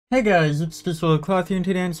Hey guys, it's just little Cloth here, and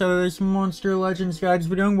today inside of this Monster Legends guides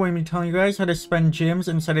video, I'm going to be telling you guys how to spend gems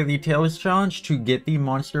inside of the Tales Challenge to get the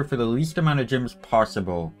monster for the least amount of gems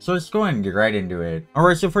possible. So let's go and get right into it.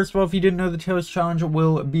 Alright, so first of all, if you didn't know, the Tales Challenge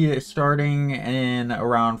will be starting in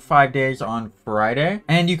around 5 days on Friday.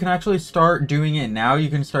 And you can actually start doing it now. You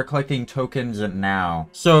can start collecting tokens now.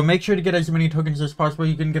 So make sure to get as many tokens as possible.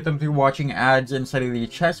 You can get them through watching ads inside of the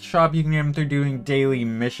chest shop. You can get them through doing daily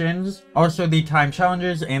missions. Also the time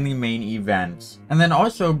challenges and the main events, and then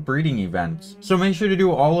also breeding events. So make sure to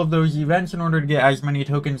do all of those events in order to get as many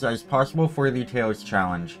tokens as possible for the Tales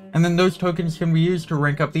Challenge. And then those tokens can be used to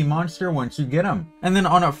rank up the monster once you get them. And then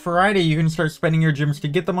on a Friday, you can start spending your gems to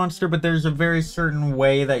get the monster, but there's a very certain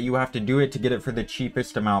way that you have to do it to get it for the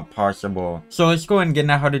cheapest amount possible. So let's go and get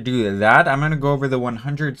into how to do that. I'm going to go over the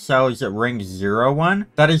 100 cells at rank 0 one.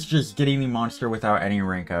 That is just getting the monster without any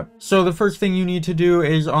rank up. So the first thing you need to do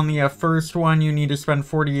is on the first one, you need to spend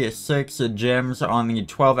 46 gems on the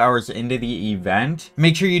 12 hours into the event.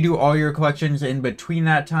 Make sure you do all your collections in between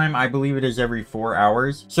that time. I believe it is every 4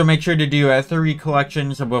 hours. So make sure to do 3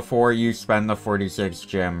 collections before you spend the 46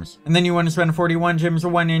 gems. And then you want to spend 41 gems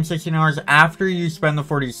 1 day and 16 hours after you spend the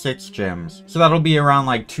 46 gems. So that'll be around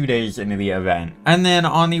like 2 days into the event. And then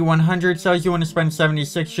on the 100 cells, you want to spend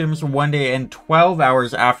 76 gems 1 day and 12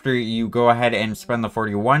 hours after you go ahead and spend the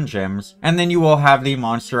 41 gems. And then you will have the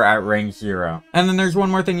monster at rank 0. And then there's one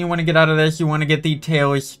more thing you want to get out of this. You want to get the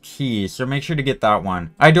Tails key, so make sure to get that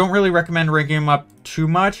one. I don't really recommend ranking them up too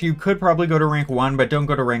much. You could probably go to rank 1, but don't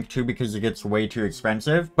go to rank 2 because it gets way too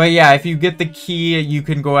expensive. But yeah, if you get the key, you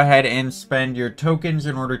can go ahead and spend your tokens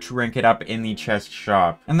in order to rank it up in the chest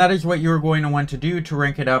shop. And that is what you're going to want to do to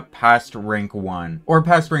rank it up past rank 1. Or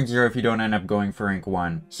past rank 0 if you don't end up going for rank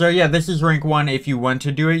 1. So yeah, this is rank 1. If you want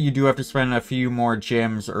to do it, you do have to spend a few more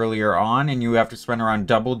gems earlier on, and you have to spend around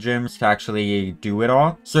double gems to actually do it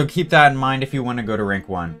all. So keep that in mind if you want to go to rank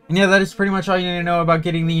 1. And yeah, that is pretty much all you need to know about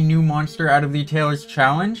getting the new monster out of the Tales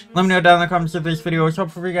Challenge. Let me know down in the comments if this video was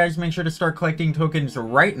helpful for you guys. Make sure to start collecting tokens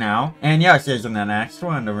right now. And yeah, I'll see you guys in the next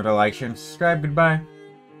one. Don't forget to like, share, and subscribe. Goodbye.